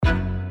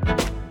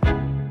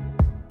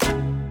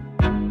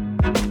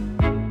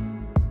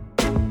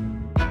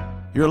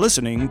You're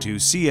listening to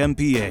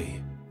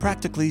CMPA,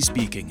 Practically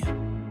Speaking.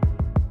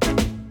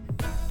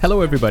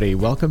 Hello, everybody.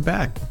 Welcome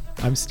back.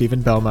 I'm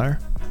Stephen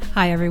Belmar.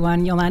 Hi,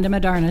 everyone. Yolanda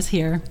Madarna's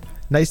here.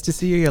 Nice to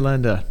see you,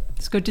 Yolanda.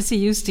 It's good to see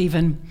you,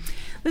 Stephen.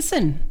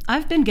 Listen,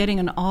 I've been getting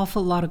an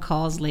awful lot of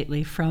calls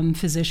lately from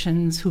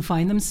physicians who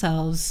find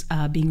themselves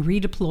being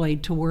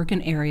redeployed to work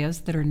in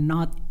areas that are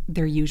not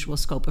their usual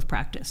scope of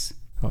practice.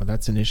 Oh,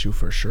 that's an issue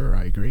for sure.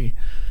 I agree.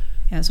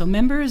 Yeah, so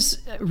members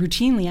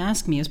routinely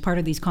ask me as part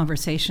of these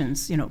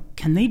conversations,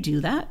 can they do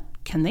that?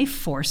 Can they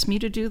force me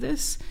to do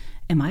this?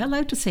 Am I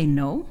allowed to say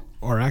no?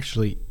 Or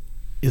actually,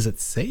 is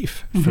it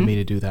safe for me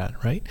to do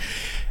that, right?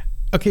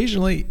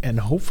 Occasionally,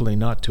 and hopefully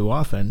not too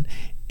often,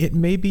 it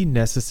may be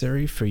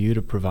necessary for you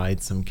to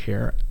provide some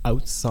care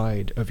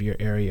outside of your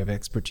area of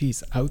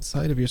expertise,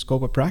 outside of your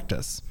scope of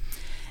practice.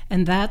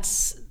 And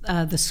that's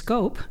the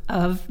scope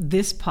of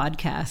this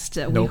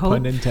podcast. No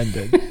pun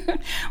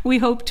intended. We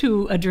hope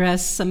to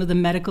address some of the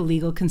medical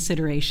legal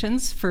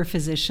considerations for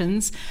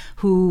physicians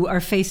who are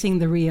facing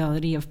the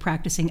reality of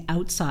practicing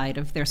outside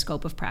of their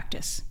scope of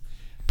practice.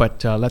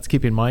 But let's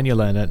keep in mind,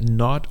 Yolanda,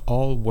 not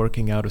all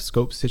working out of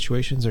scope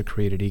situations are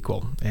created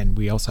equal. And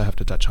we also have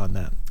to touch on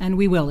that. And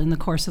we will in the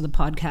course of the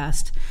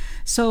podcast.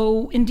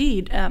 So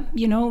indeed,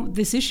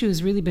 this issue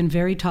has really been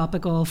very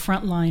topical,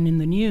 frontline in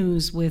the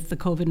news with the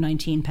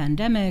COVID-19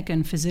 pandemic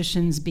and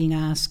physicians being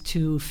asked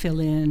to fill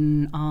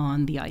in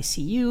on the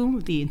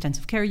ICU, the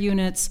intensive care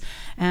units,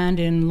 and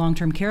in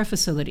long-term care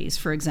facilities,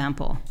 for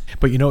example.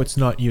 But it's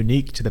not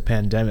unique to the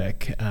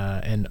pandemic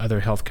and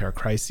other healthcare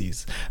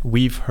crises.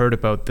 We've heard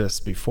about this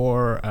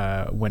before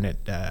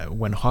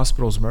when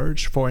hospitals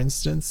merge, for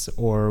instance,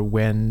 or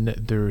when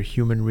their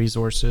human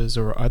resources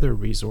or other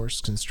resource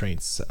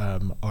constraints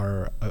are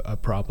a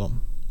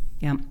problem.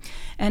 Yeah.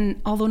 And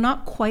although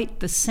not quite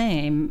the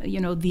same,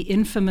 the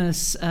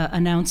infamous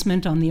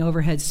announcement on the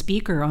overhead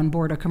speaker on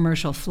board a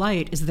commercial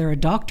flight, is there a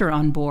doctor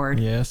on board?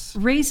 Yes.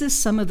 Raises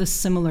some of the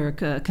similar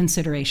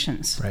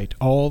considerations. Right.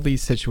 All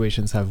these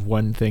situations have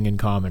one thing in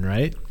common,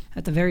 right?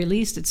 At the very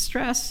least, it's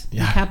stress in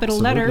Yeah,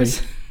 capital absolutely.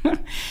 letters.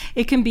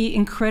 It can be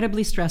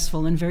incredibly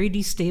stressful and very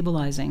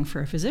destabilizing for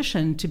a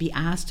physician to be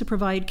asked to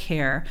provide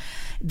care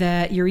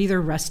that you're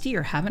either rusty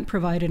or haven't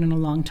provided in a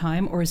long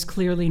time, or is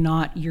clearly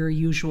not your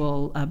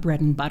usual bread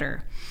and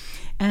butter.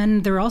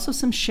 And there are also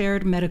some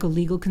shared medical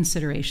legal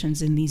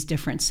considerations in these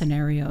different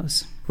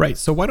scenarios. Right.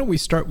 So why don't we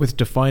start with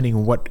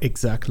defining what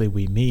exactly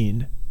we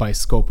mean by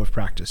scope of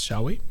practice,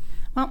 shall we?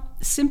 Well,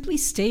 simply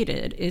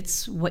stated,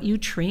 it's what you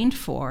trained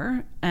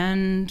for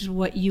and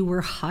what you were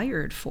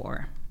hired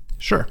for.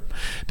 Sure.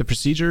 The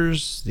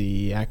procedures,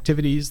 the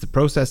activities, the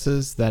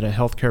processes that a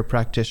healthcare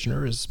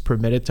practitioner is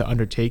permitted to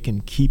undertake in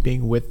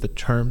keeping with the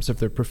terms of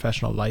their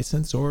professional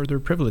license or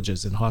their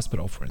privileges in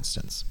hospital, for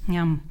instance.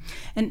 Yeah.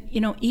 And,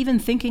 even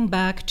thinking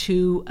back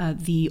to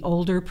the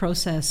older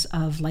process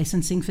of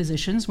licensing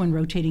physicians when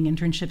rotating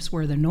internships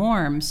were the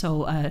norm,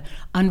 so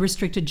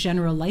unrestricted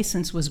general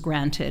license was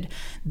granted,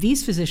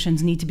 these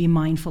physicians need to be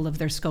mindful of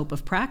their scope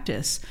of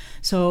practice.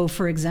 So,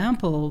 for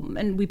example,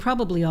 and we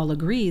probably all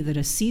agree that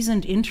a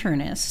seasoned internist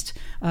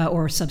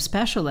or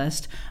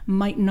subspecialist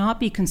might not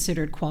be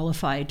considered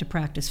qualified to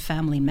practice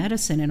family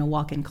medicine in a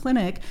walk-in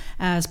clinic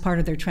as part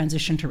of their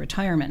transition to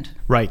retirement.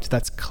 Right,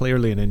 that's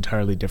clearly an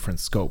entirely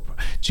different scope.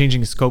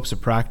 Changing scopes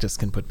of practice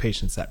can put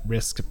patients at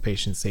risk of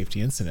patient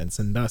safety incidents,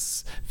 and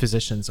thus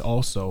physicians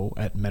also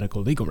at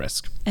medical legal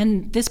risk.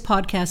 And this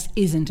podcast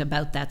isn't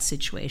about that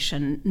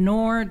situation,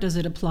 nor does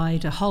it apply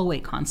to hallway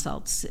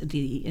consults,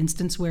 the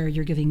instance where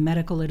you're giving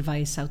medical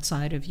advice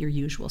outside of your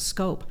usual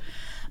scope.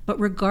 But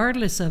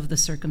regardless of the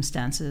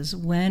circumstances,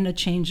 when a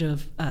change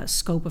of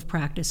scope of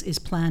practice is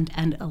planned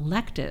and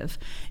elective,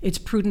 it's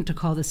prudent to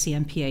call the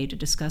CMPA to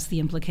discuss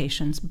the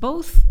implications,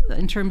 both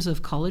in terms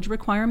of college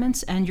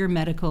requirements and your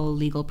medical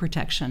legal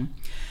protection.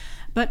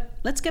 But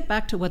let's get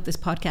back to what this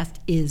podcast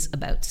is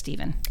about,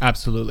 Stephen.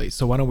 Absolutely.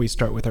 So why don't we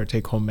start with our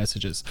take-home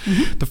messages?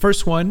 The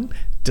first one,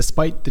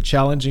 despite the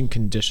challenging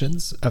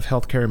conditions of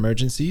healthcare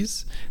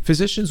emergencies,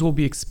 physicians will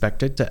be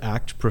expected to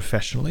act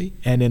professionally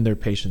and in their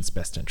patients'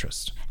 best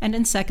interest. And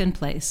in second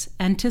place,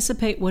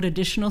 anticipate what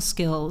additional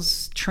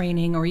skills,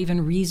 training, or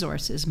even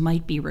resources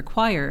might be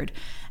required,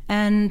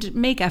 and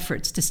make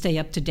efforts to stay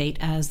up to date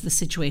as the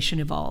situation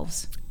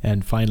evolves.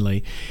 And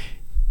finally,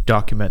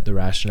 document the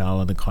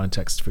rationale and the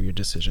context for your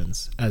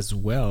decisions, as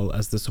well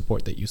as the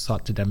support that you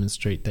sought to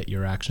demonstrate that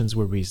your actions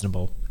were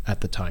reasonable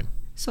at the time.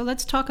 So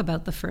let's talk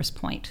about the first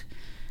point.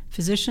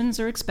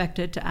 Physicians are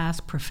expected to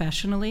act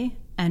professionally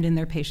and in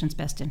their patient's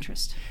best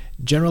interest.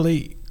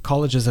 Generally,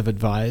 colleges have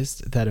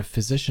advised that a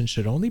physician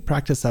should only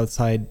practice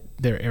outside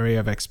their area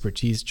of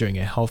expertise during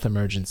a health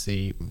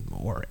emergency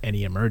or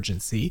any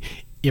emergency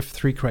if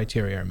three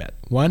criteria are met.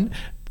 1,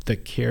 the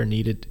care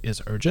needed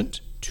is urgent.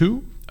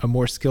 2, a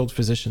more skilled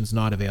physician's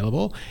not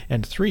available.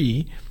 And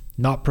 3,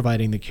 not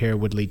providing the care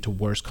would lead to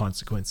worse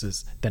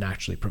consequences than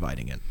actually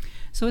providing it.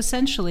 So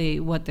essentially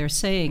what they're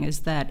saying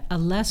is that a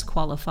less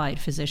qualified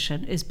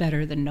physician is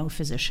better than no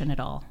physician at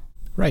all.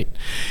 Right.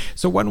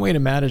 So one way to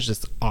manage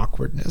this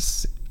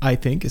awkwardness, I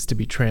think, is to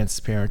be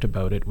transparent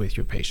about it with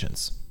your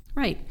patients.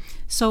 Right.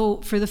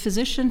 So for the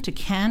physician to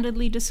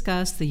candidly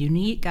discuss the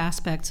unique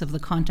aspects of the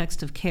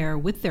context of care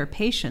with their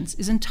patients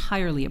is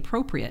entirely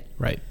appropriate.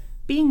 Right.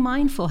 Being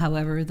mindful,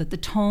 however, that the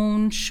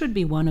tone should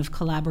be one of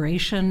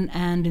collaboration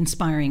and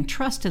inspiring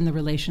trust in the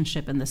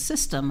relationship and the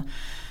system,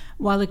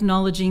 while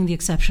acknowledging the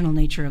exceptional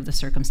nature of the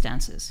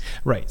circumstances.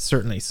 Right,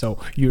 certainly. So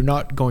you're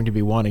not going to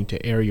be wanting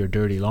to air your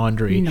dirty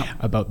laundry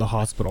about the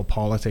hospital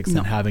politics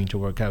and having to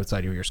work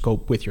outside of your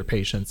scope with your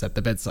patients at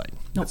the bedside.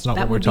 That's not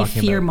what we're talking about. That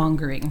would be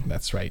fear-mongering.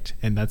 That's right,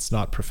 and that's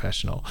not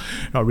professional.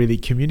 No, really,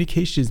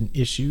 communication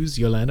issues,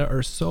 Yolanda,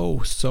 are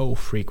so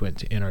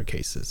frequent in our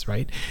cases,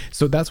 right?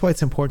 So that's why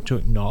it's important to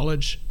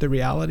acknowledge the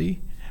reality,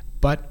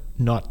 but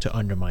not to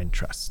undermine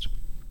trust.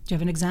 Do you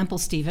have an example,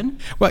 Stephen?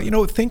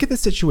 Well, think of the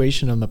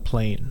situation on the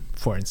plane,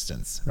 for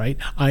instance, right?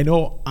 I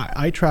know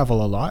I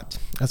travel a lot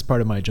as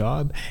part of my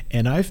job,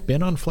 and I've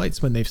been on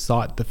flights when they've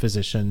sought the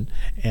physician,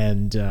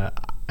 and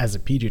as a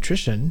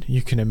pediatrician,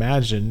 you can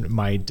imagine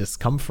my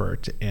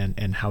discomfort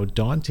and how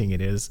daunting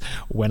it is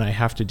when I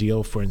have to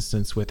deal, for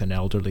instance, with an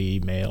elderly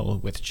male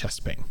with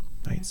chest pain,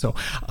 right? So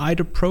I'd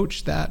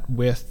approach that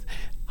with,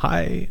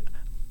 hi,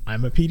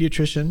 I'm a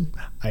pediatrician.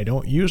 I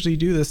don't usually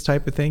do this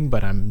type of thing,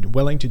 but I'm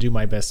willing to do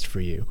my best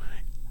for you.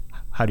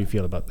 How do you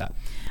feel about that?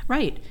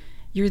 Right.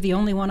 You're the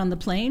only one on the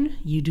plane.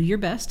 You do your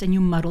best and you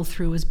muddle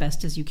through as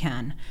best as you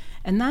can.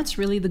 And that's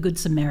really the Good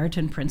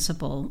Samaritan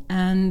principle.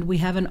 And we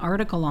have an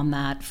article on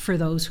that for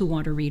those who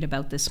want to read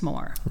about this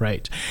more.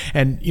 Right.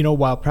 And,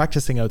 while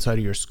practicing outside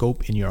of your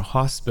scope in your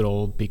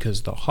hospital,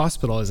 because the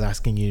hospital is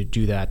asking you to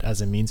do that as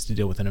a means to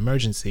deal with an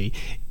emergency,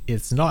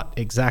 it's not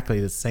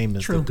exactly the same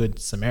as the Good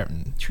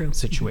Samaritan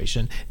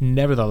situation.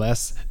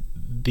 Nevertheless,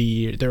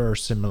 there are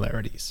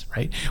similarities,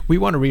 right? We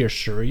want to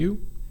reassure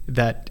you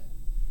that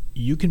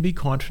you can be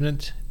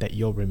confident that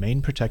you'll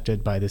remain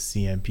protected by the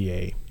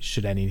CMPA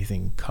should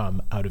anything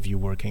come out of you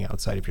working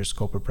outside of your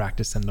scope of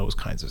practice in those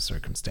kinds of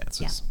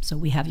circumstances. Yeah, so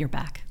we have your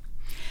back.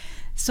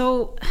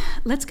 So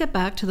let's get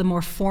back to the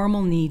more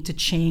formal need to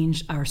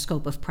change our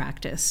scope of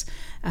practice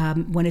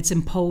when it's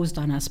imposed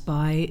on us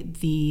by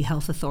the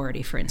health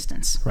authority, for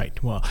instance.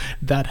 Right. Well,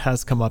 that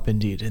has come up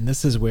indeed. And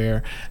this is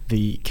where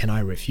the can I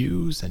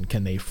refuse and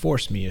can they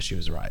force me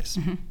issues arise.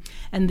 Mm-hmm.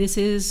 And this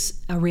is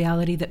a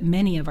reality that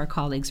many of our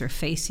colleagues are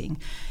facing,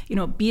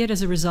 be it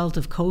as a result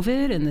of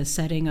COVID and the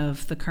setting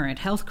of the current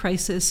health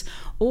crisis,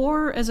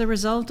 or as a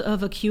result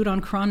of acute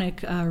on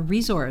chronic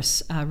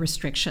resource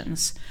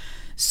restrictions.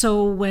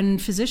 So when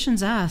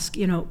physicians ask,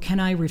 can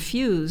I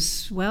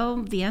refuse?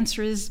 Well, the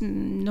answer is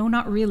no,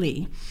 not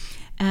really.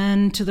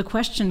 And to the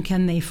question,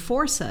 can they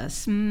force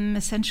us?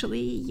 Essentially,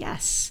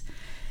 yes.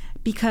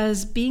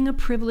 Because being a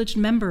privileged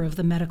member of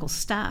the medical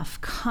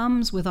staff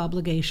comes with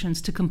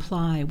obligations to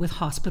comply with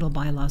hospital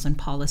bylaws and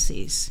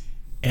policies.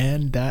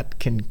 And that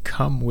can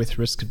come with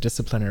risk of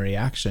disciplinary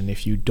action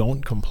if you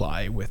don't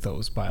comply with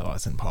those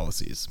bylaws and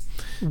policies.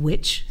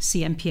 Which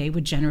CMPA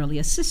would generally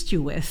assist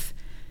you with.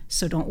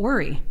 So don't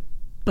worry.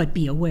 But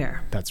be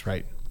aware. That's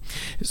right.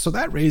 So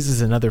that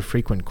raises another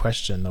frequent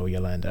question, though,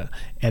 Yolanda,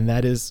 and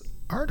that is,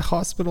 aren't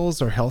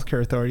hospitals or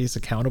healthcare authorities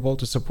accountable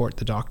to support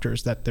the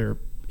doctors that they're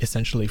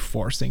essentially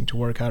forcing to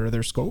work out of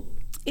their scope?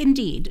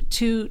 Indeed,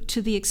 to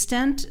the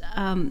extent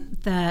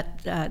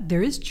that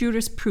there is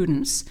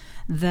jurisprudence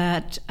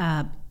that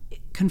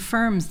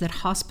confirms that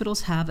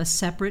hospitals have a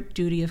separate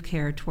duty of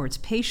care towards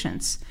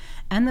patients,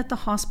 and that the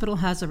hospital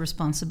has a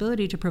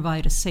responsibility to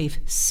provide a safe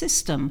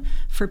system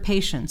for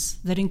patients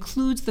that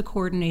includes the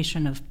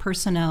coordination of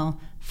personnel,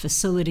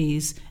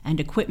 facilities, and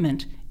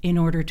equipment in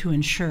order to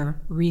ensure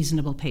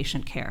reasonable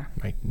patient care.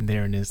 Right, and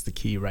therein is the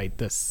key, right?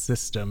 The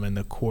system and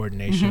the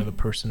coordination of the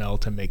personnel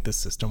to make the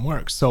system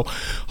work. So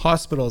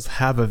hospitals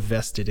have a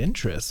vested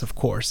interest, of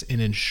course, in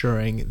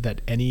ensuring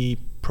that any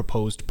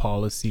proposed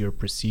policy or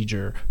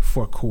procedure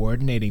for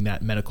coordinating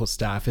that medical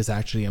staff is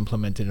actually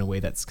implemented in a way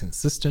that's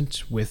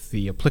consistent with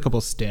the applicable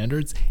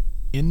standards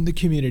in the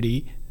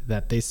community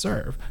that they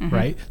serve,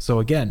 right? So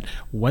again,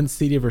 one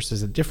city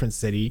versus a different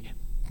city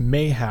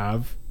may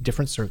have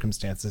different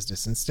circumstances,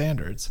 different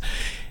standards.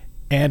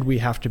 And we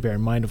have to bear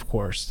in mind, of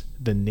course,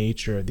 the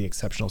nature of the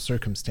exceptional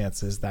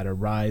circumstances that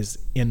arise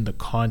in the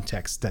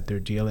context that they're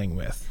dealing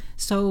with.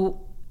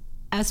 So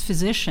as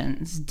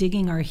physicians,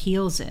 digging our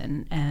heels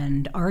in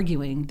and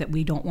arguing that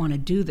we don't want to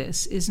do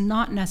this is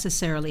not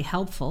necessarily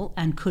helpful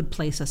and could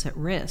place us at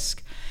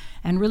risk.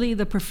 And really,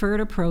 the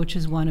preferred approach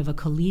is one of a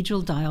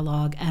collegial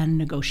dialogue and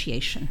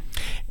negotiation.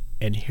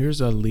 And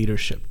here's a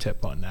leadership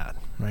tip on that,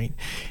 right?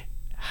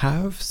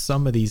 Have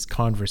some of these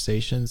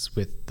conversations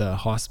with the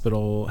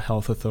hospital,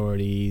 health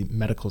authority,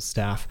 medical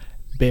staff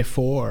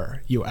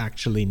before you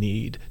actually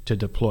need to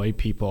deploy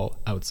people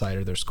outside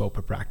of their scope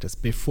of practice,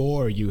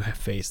 before you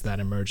face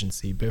that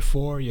emergency,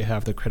 before you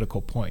have the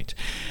critical point.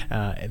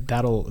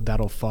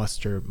 That'll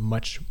foster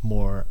much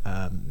more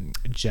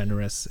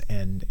generous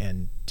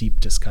and deep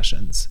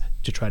discussions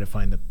to try to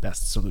find the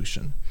best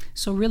solution.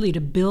 So really,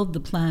 to build the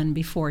plan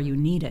before you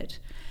need it.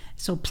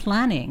 So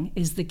planning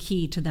is the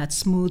key to that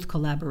smooth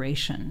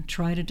collaboration.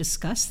 Try to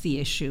discuss the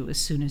issue as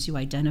soon as you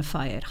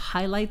identify it.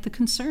 Highlight the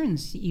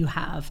concerns you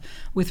have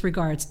with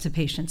regards to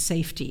patient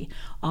safety.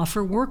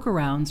 Offer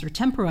workarounds or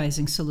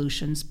temporizing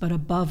solutions, but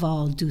above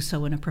all, do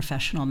so in a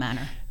professional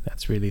manner.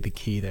 That's really the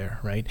key there,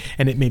 right?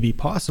 And it may be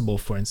possible,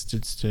 for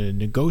instance, to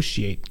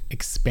negotiate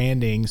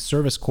expanding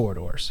service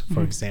corridors,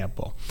 for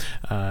example.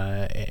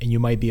 And you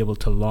might be able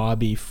to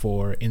lobby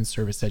for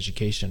in-service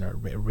education or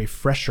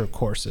refresher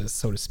courses,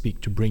 so to speak,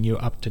 to bring you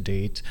up to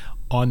date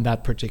on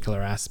that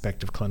particular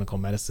aspect of clinical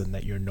medicine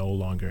that you're no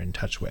longer in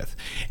touch with.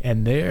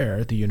 And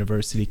there, the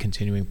university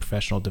continuing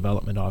professional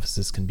development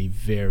offices can be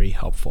very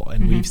helpful.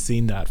 And we've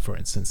seen that, for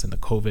instance, in the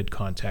COVID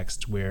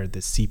context, where the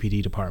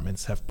CPD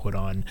departments have put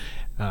on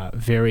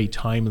very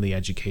timely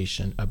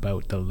education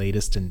about the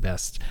latest and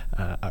best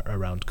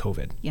around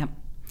COVID. Yep.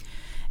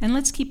 And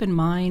let's keep in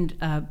mind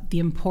the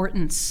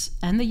importance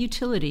and the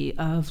utility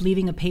of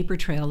leaving a paper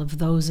trail of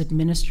those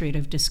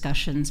administrative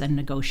discussions and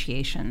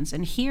negotiations.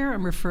 And here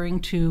I'm referring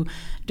to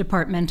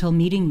departmental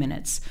meeting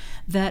minutes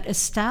that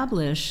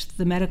establish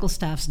the medical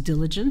staff's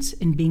diligence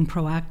in being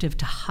proactive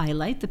to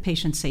highlight the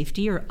patient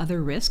safety or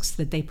other risks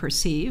that they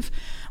perceive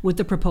with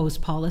the proposed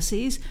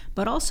policies,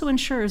 but also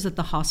ensures that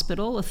the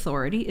hospital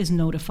authority is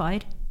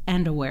notified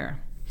and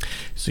aware.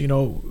 So,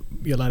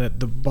 Yolanda,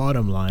 the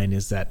bottom line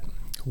is that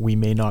we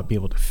may not be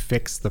able to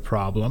fix the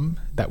problem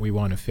that we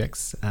want to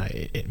fix.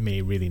 It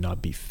may really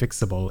not be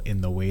fixable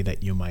in the way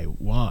that you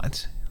might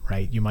want,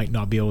 right? You might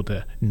not be able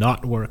to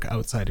not work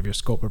outside of your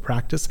scope of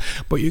practice,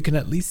 but you can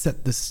at least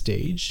set the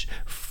stage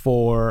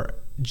for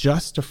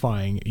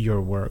justifying your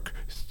work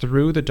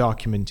through the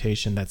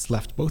documentation that's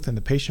left both in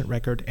the patient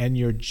record and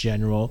your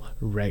general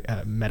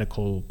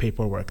medical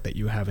paperwork that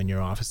you have in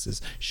your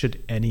offices,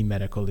 should any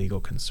medical legal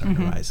concern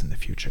arise in the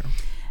future.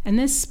 And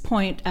this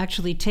point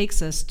actually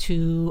takes us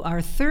to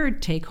our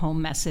third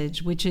take-home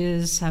message, which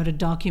is how to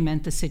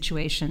document the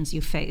situations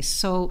you face.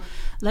 So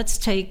let's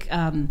take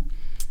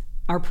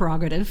our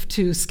prerogative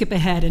to skip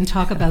ahead and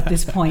talk about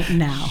this point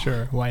now.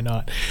 Sure, why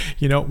not?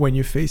 When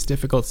you face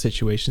difficult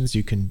situations,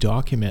 you can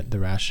document the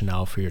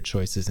rationale for your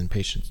choices in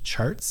patient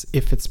charts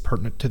if it's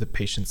pertinent to the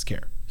patient's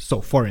care. So,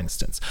 for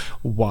instance,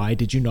 why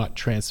did you not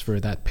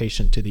transfer that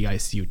patient to the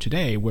ICU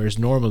today, whereas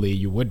normally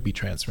you would be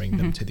transferring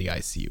them to the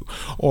ICU?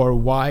 Or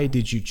why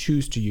did you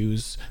choose to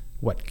use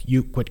what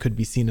could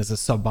be seen as a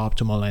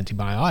suboptimal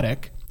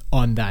antibiotic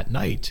on that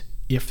night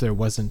if there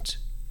wasn't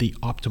the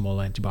optimal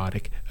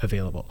antibiotic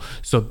available?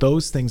 So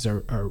those things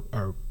are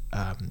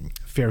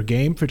fair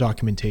game for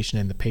documentation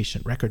in the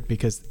patient record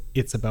because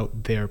it's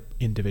about their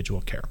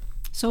individual care.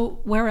 So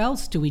where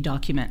else do we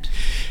document?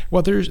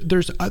 Well,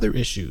 there's other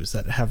issues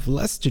that have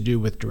less to do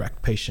with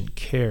direct patient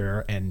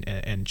care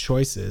and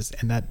choices,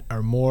 and that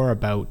are more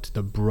about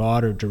the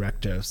broader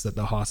directives that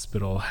the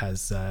hospital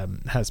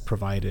has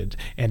provided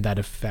and that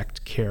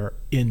affect care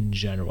in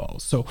general.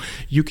 So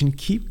you can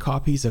keep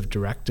copies of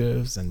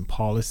directives and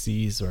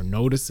policies or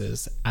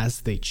notices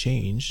as they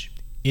change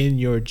in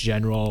your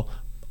general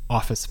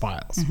office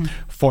files.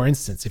 For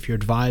instance, if you're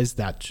advised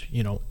that,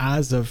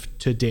 as of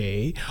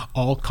today,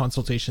 all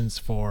consultations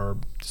for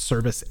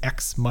service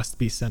X must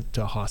be sent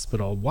to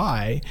hospital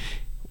Y,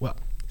 well,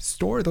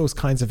 store those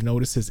kinds of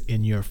notices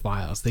in your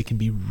files. They can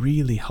be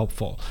really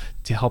helpful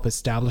to help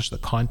establish the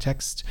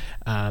context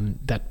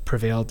that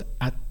prevailed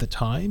at the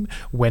time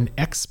when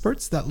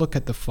experts that look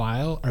at the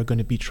file are going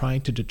to be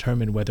trying to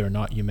determine whether or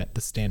not you met the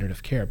standard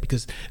of care,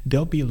 because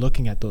they'll be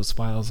looking at those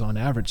files on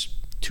average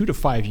 2 to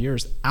 5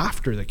 years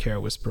after the care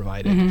was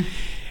provided.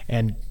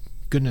 And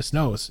goodness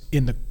knows,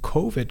 in the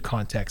COVID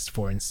context,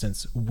 for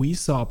instance, we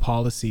saw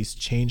policies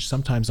change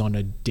sometimes on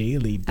a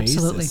daily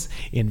basis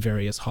in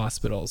various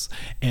hospitals.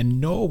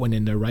 And no one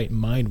in their right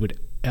mind would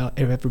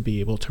ever be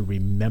able to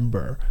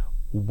remember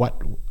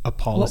what a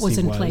policy was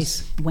in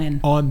place when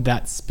on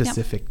that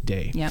specific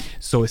day.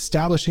 So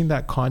establishing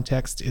that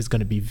context is going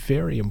to be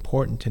very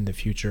important in the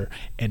future,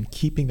 and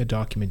keeping the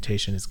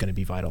documentation is going to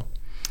be vital.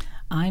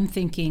 I'm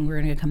thinking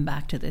we're going to come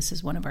back to this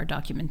as one of our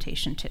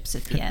documentation tips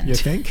at the end. You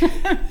think?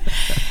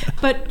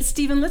 But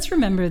Stephen, let's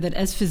remember that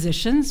as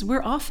physicians,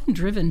 we're often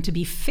driven to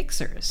be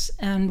fixers.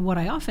 And what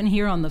I often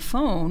hear on the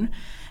phone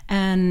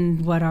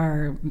and what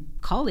our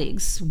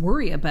colleagues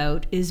worry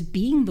about is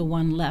being the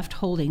one left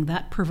holding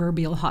that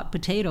proverbial hot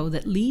potato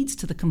that leads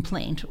to the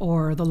complaint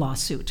or the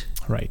lawsuit.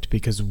 Right,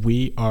 because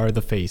we are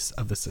the face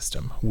of the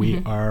system.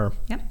 We are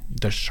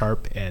the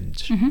sharp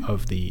end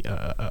of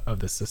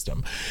the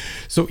system.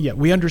 So yeah,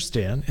 we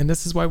understand, and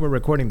this is why we're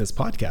recording this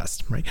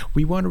podcast, right?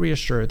 We want to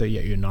reassure that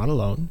you're not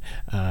alone.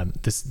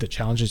 The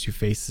challenges you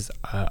face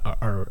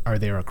are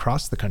there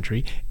across the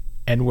country,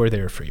 and we're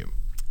there for you.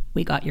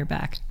 We got your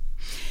back.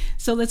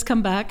 So let's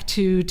come back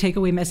to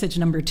takeaway message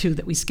number 2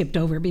 that we skipped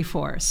over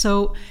before.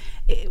 So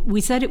we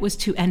said it was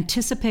to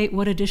anticipate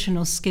what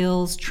additional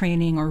skills,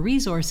 training, or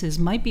resources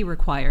might be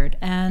required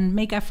and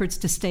make efforts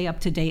to stay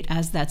up to date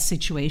as that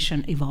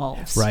situation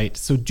evolves. Right.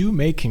 So do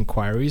make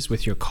inquiries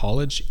with your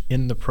college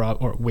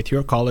or with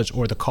your college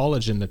or the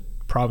college in the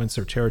province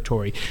or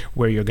territory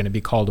where you're going to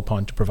be called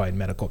upon to provide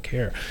medical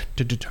care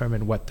to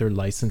determine what their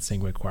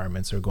licensing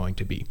requirements are going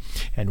to be.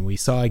 And we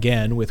saw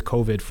again with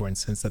COVID, for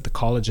instance, that the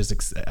colleges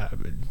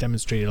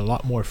demonstrated a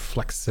lot more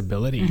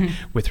flexibility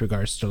with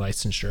regards to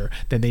licensure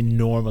than they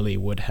normally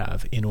would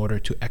have in order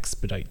to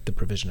expedite the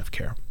provision of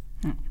care.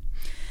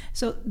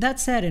 So that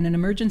said, in an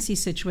emergency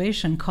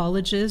situation,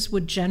 colleges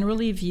would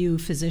generally view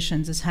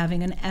physicians as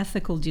having an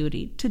ethical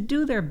duty to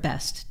do their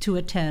best to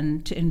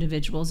attend to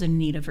individuals in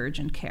need of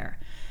urgent care.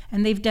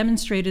 And they've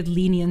demonstrated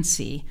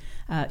leniency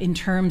in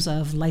terms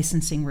of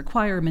licensing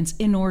requirements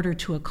in order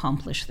to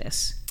accomplish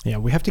this. Yeah,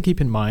 we have to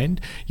keep in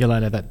mind,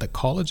 Yelena, that the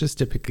colleges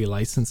typically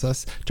license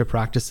us to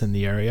practice in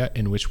the area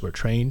in which we're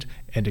trained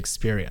and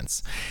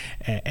experienced.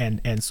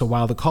 And so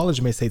while the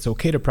college may say it's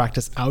okay to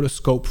practice out of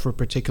scope for a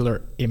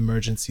particular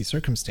emergency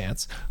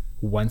circumstance,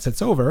 once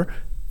it's over,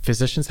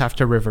 physicians have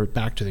to revert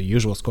back to the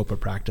usual scope of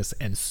practice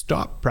and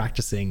stop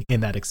practicing in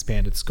that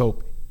expanded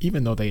scope,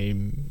 even though they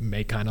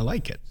may kind of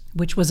like it.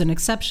 Which was an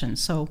exception,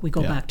 so we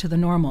go back to the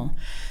normal.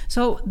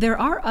 So there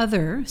are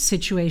other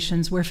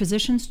situations where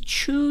physicians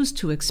choose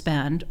to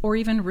expand or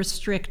even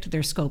restrict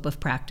their scope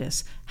of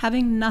practice,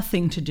 having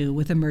nothing to do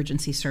with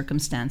emergency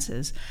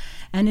circumstances.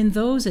 And in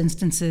those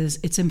instances,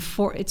 it's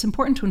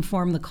important to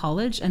inform the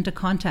college and to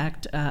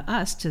contact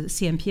us, to the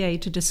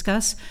CMPA, to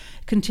discuss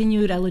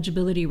continued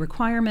eligibility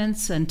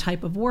requirements and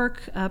type of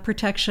work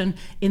protection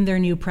in their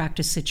new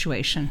practice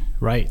situation.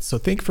 Right. So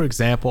think, for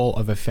example,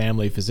 of a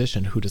family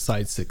physician who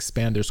decides to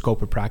expand their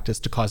scope of practice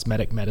to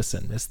cosmetic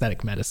medicine,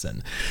 aesthetic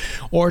medicine,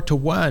 or to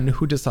one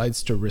who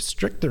decides to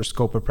restrict their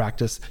scope of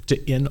practice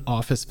to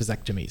in-office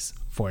vasectomies,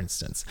 for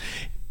instance.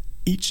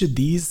 Each of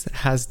these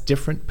has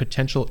different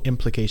potential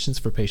implications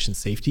for patient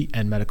safety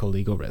and medical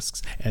legal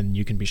risks, and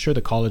you can be sure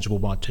the college will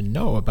want to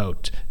know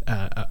about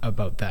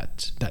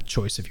that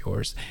choice of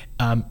yours.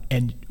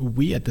 And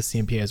we at the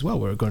CMPA as well,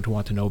 we're going to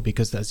want to know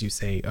because, as you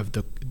say, of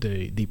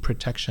the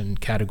protection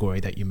category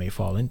that you may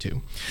fall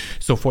into.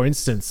 So, for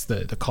instance,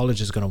 the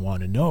college is going to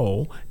want to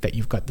know that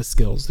you've got the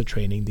skills, the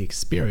training, the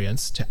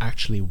experience to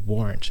actually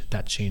warrant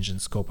that change in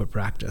scope of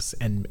practice,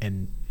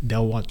 and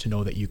they'll want to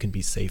know that you can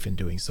be safe in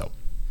doing so.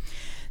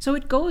 So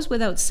it goes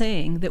without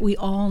saying that we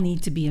all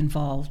need to be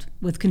involved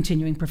with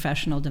continuing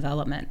professional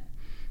development.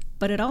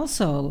 But it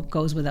also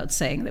goes without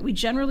saying that we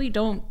generally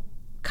don't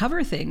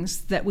cover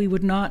things that we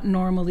would not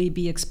normally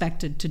be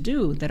expected to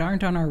do, that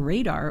aren't on our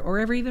radar or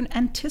ever even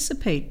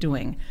anticipate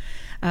doing,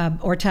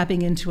 or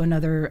tapping into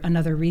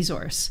another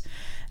resource.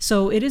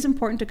 So it is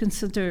important to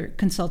consider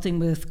consulting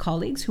with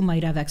colleagues who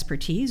might have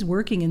expertise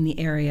working in the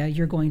area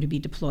you're going to be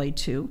deployed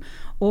to,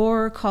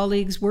 or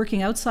colleagues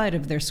working outside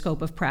of their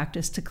scope of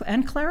practice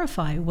and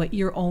clarify what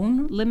your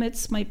own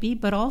limits might be,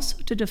 but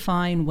also to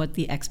define what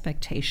the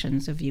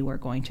expectations of you are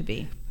going to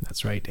be.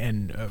 That's right.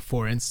 And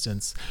for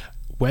instance,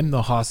 when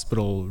the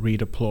hospital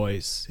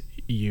redeploys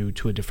you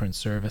to a different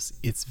service,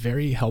 it's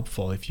very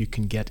helpful if you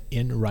can get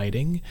in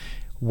writing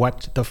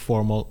what the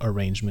formal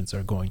arrangements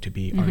are going to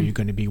be. Are you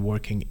going to be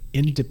working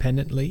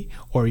independently,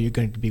 or are you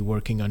going to be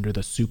working under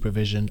the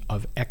supervision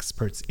of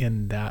experts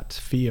in that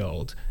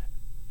field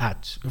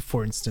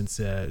for instance,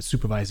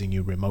 supervising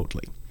you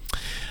remotely?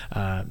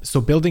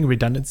 So building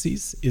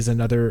redundancies is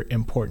another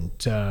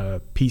important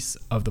piece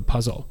of the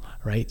puzzle,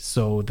 right?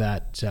 So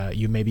that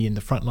you may be in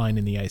the front line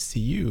in the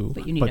ICU,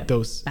 but you need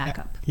those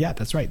backup. Yeah,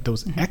 that's right.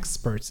 Those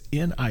experts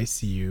in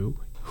ICU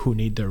who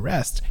need the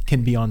rest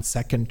can be on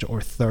second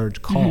or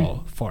third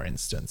call, for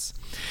instance.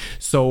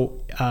 So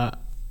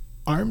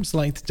arm's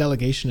length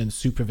delegation and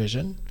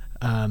supervision,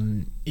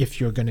 if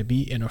you're going to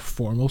be in a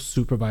formal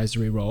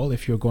supervisory role,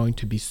 if you're going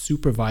to be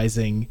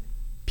supervising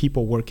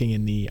people working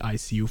in the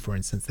ICU, for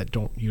instance, that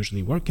don't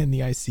usually work in the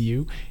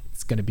ICU,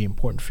 it's going to be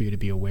important for you to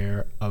be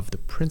aware of the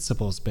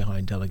principles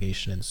behind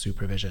delegation and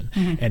supervision.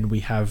 And we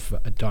have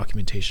a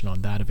documentation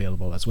on that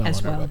available as well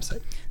on our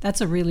website.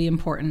 That's a really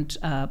important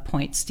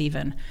point,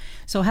 Stephen.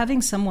 So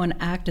having someone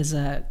act as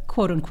a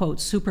quote-unquote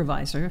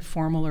supervisor,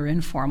 formal or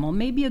informal,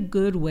 may be a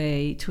good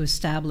way to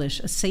establish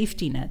a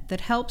safety net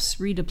that helps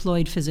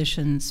redeployed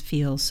physicians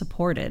feel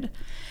supported.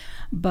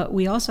 But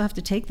we also have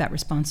to take that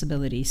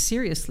responsibility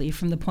seriously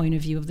from the point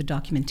of view of the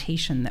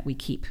documentation that we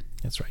keep.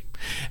 That's right.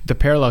 The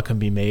parallel can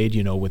be made,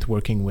 with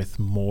working with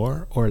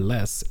more or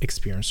less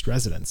experienced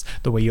residents.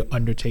 The way you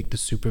undertake the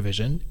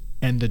supervision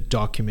and the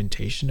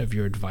documentation of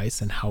your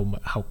advice and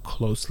how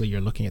closely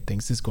you're looking at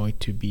things is going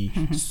to be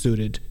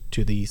suited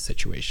to the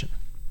situation.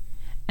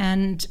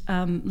 And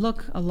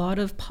look, a lot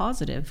of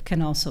positive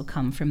can also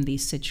come from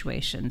these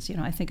situations.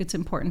 I think it's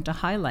important to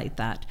highlight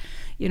that.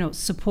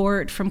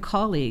 Support from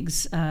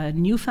colleagues,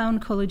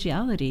 newfound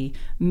collegiality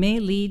may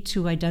lead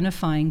to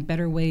identifying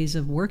better ways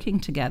of working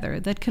together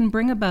that can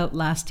bring about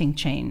lasting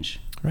change.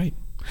 Right.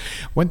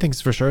 One thing's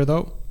for sure,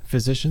 though.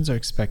 Physicians are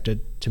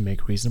expected to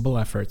make reasonable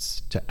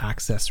efforts to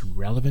access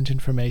relevant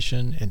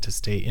information and to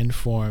stay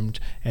informed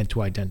and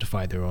to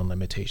identify their own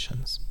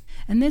limitations.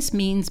 And this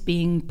means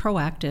being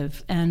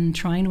proactive and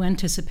trying to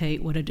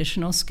anticipate what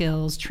additional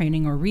skills,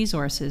 training, or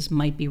resources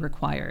might be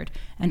required,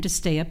 and to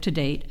stay up to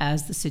date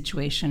as the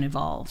situation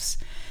evolves.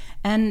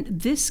 And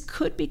this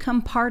could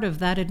become part of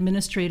that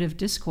administrative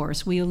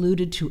discourse we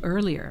alluded to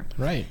earlier.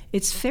 Right.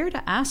 It's fair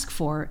to ask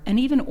for and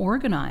even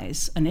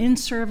organize an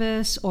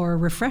in-service or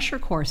refresher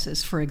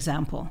courses, for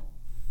example.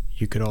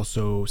 You could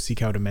also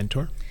seek out a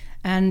mentor.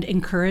 And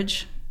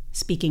encourage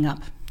speaking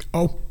up.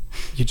 Oh,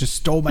 you just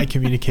stole my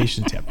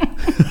communication tip.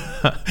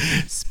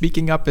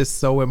 Speaking up is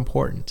so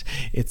important.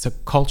 It's a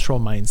cultural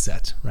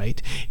mindset,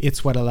 right?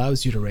 It's what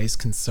allows you to raise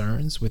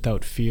concerns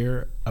without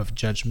fear of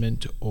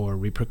judgment or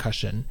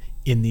repercussion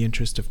in the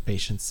interest of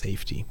patient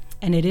safety.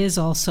 And it is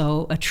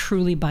also a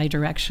truly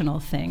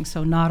bidirectional thing.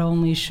 So not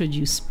only should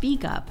you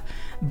speak up,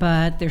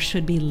 but there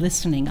should be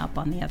listening up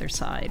on the other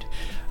side.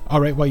 All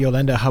right, well,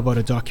 Yolanda, how about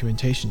a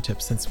documentation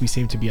tip, since we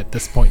seem to be at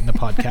this point in the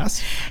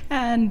podcast?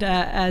 And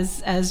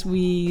as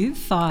we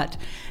thought,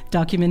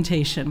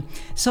 documentation.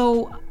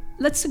 So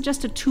let's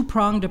suggest a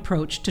two-pronged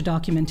approach to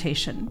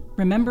documentation,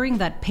 remembering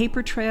that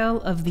paper trail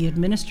of the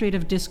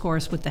administrative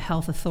discourse with the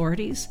health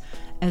authorities,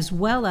 as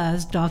well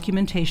as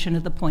documentation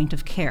at the point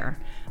of care,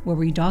 where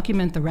we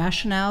document the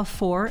rationale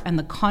for and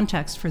the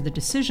context for the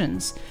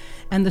decisions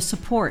and the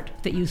support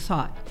that you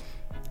sought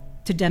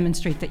to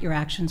demonstrate that your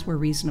actions were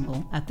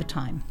reasonable at the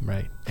time.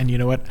 Right. And you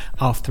know what?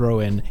 I'll throw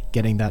in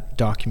getting that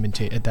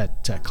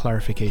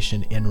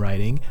clarification in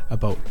writing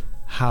about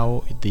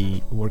how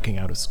the working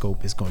out of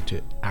scope is going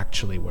to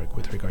actually work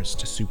with regards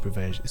to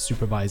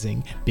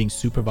supervising, being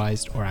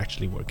supervised, or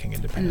actually working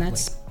independently. And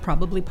that's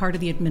probably part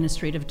of the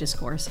administrative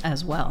discourse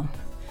as well.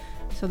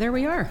 So there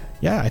we are.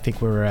 Yeah, I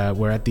think we're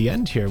at the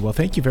end here. Well,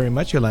 thank you very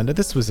much, Yolanda.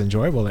 This was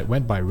enjoyable. It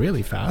went by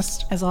really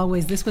fast. As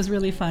always, this was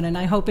really fun, and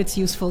I hope it's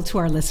useful to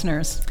our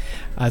listeners.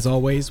 As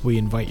always, we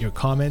invite your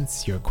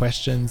comments, your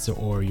questions,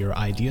 or your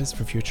ideas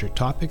for future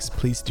topics.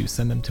 Please do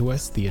send them to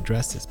us. The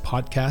address is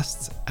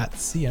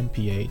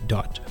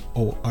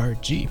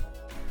podcasts@cmpa.org.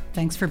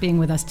 Thanks for being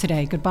with us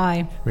today.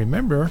 Goodbye.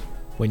 Remember,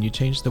 when you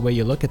change the way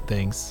you look at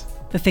things,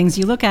 the things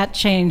you look at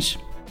change.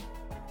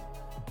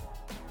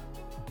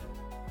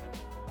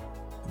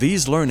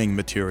 These learning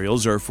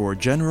materials are for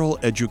general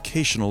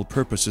educational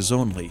purposes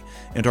only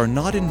and are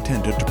not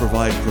intended to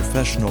provide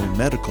professional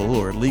medical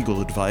or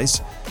legal advice,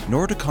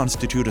 nor to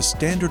constitute a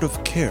standard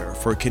of care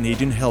for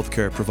Canadian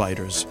healthcare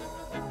providers.